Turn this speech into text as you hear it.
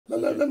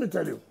Let me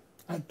tell you,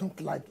 I don't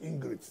like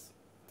Ingrates.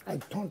 I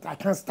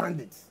can't stand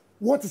it.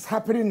 What is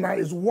happening now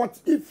is what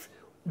if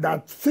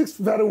that fits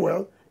very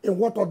well in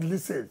what Odley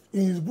said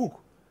in his book.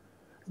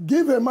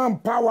 Give a man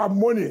power,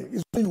 money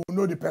is when you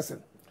know the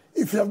person.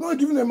 If you have not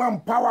given a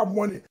man power,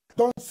 money,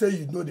 don't say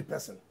you know the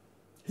person.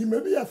 He may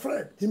be a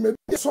friend, he may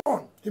be a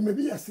son, he may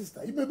be a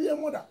sister, he may be a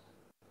mother,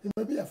 he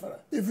may be a father.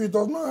 If he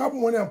does not have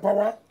money and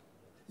power,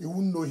 you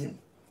won't know him.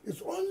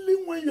 It's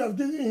only when you have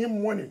given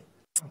him money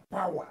and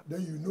power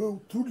that you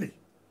know truly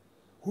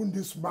who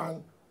this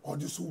man or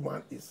this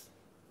woman is.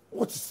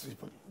 What is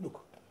people?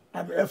 Look,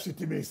 I'm the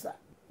FCT minister.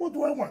 What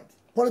do I want?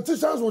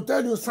 Politicians will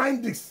tell you,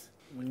 sign this.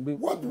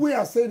 What we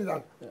are saying is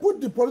that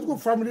put the political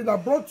family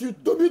that brought you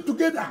to be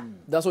together.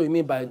 That's what you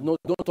mean by no,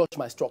 don't touch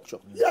my structure.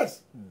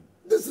 Yes.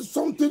 This is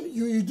something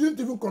you didn't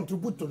even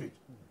contribute to it.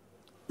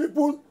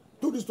 People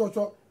to the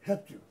structure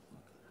helped you.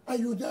 And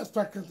you just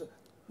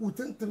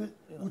within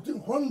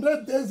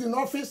 100 days in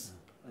office,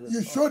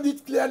 you showed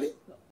it clearly.